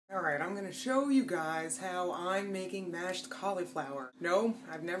Alright, I'm gonna show you guys how I'm making mashed cauliflower. No,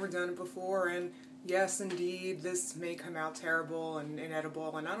 I've never done it before, and yes, indeed, this may come out terrible and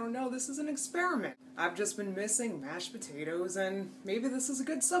inedible, and I don't know, this is an experiment. I've just been missing mashed potatoes, and maybe this is a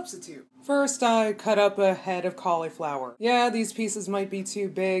good substitute. First, I cut up a head of cauliflower. Yeah, these pieces might be too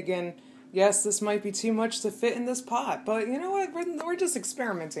big, and yes, this might be too much to fit in this pot, but you know what? We're just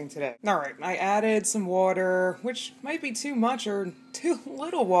experimenting today. Alright, I added some water, which might be too much or too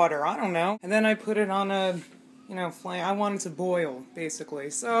little water, I don't know. And then I put it on a, flame. I want it to boil, basically.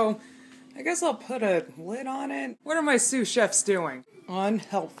 So, I guess I'll put a lid on it. What are my sous chefs doing?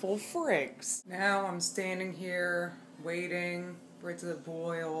 Unhelpful frigs. Now I'm standing here, waiting for it to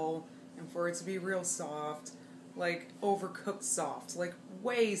boil, and for it to be real soft. Like overcooked soft, like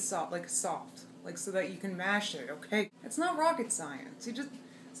way soft, like so that you can mash it, okay? It's not rocket science. It's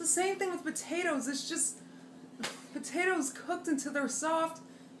the same thing with potatoes. It's just potatoes cooked until they're soft,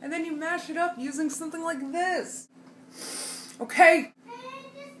 and then you mash it up using something like this. Okay?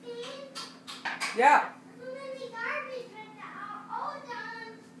 Yeah.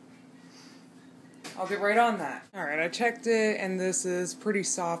 I'll get right on that. Alright, I checked it, and this is pretty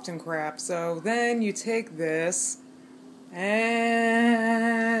soft and crap. So then you take this,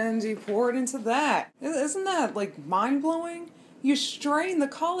 and you pour it into that. Isn't that, like, mind-blowing? You strain the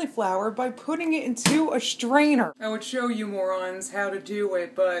cauliflower by putting it into a strainer. I would show you morons how to do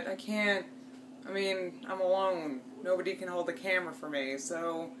it, but I can't. I mean, I'm alone. Nobody can hold the camera for me,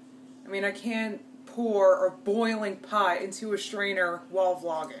 so I can't pour a boiling pot into a strainer while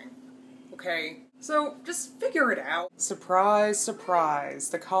vlogging. Okay? So, just figure it out. Surprise, surprise.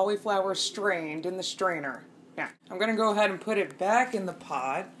 The cauliflower strained in the strainer. Yeah, I'm gonna go ahead and put it back in the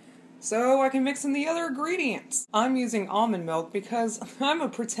pot so I can mix in the other ingredients. I'm using almond milk because I'm a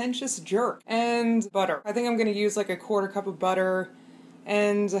pretentious jerk. And butter. I think I'm gonna use like a 1/4 cup of butter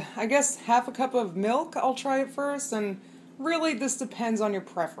and I guess 1/2 cup of milk. I'll try it first, and really, this depends on your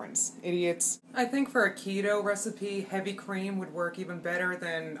preference, idiots. I think for a keto recipe, heavy cream would work even better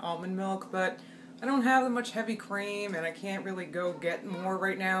than almond milk, but I don't have that much heavy cream, and I can't really go get more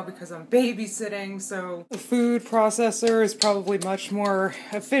right now because I'm babysitting, so the food processor is probably much more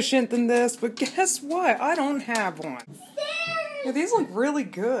efficient than this, but guess what? I don't have one. Yeah, these look really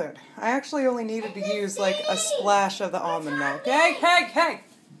good. I actually only needed to use like a splash of the almond milk. Hey!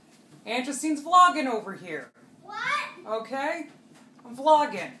 Aunt Justine's vlogging over here. What? Okay? I'm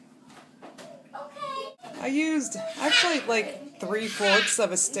vlogging. Okay. I used actually like 3/4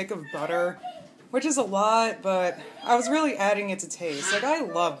 of a stick of butter, which is a lot, but I was really adding it to taste. Like, I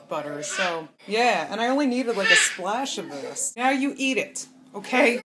love butter, so yeah, and I only needed like a splash of this. Now you eat it, okay?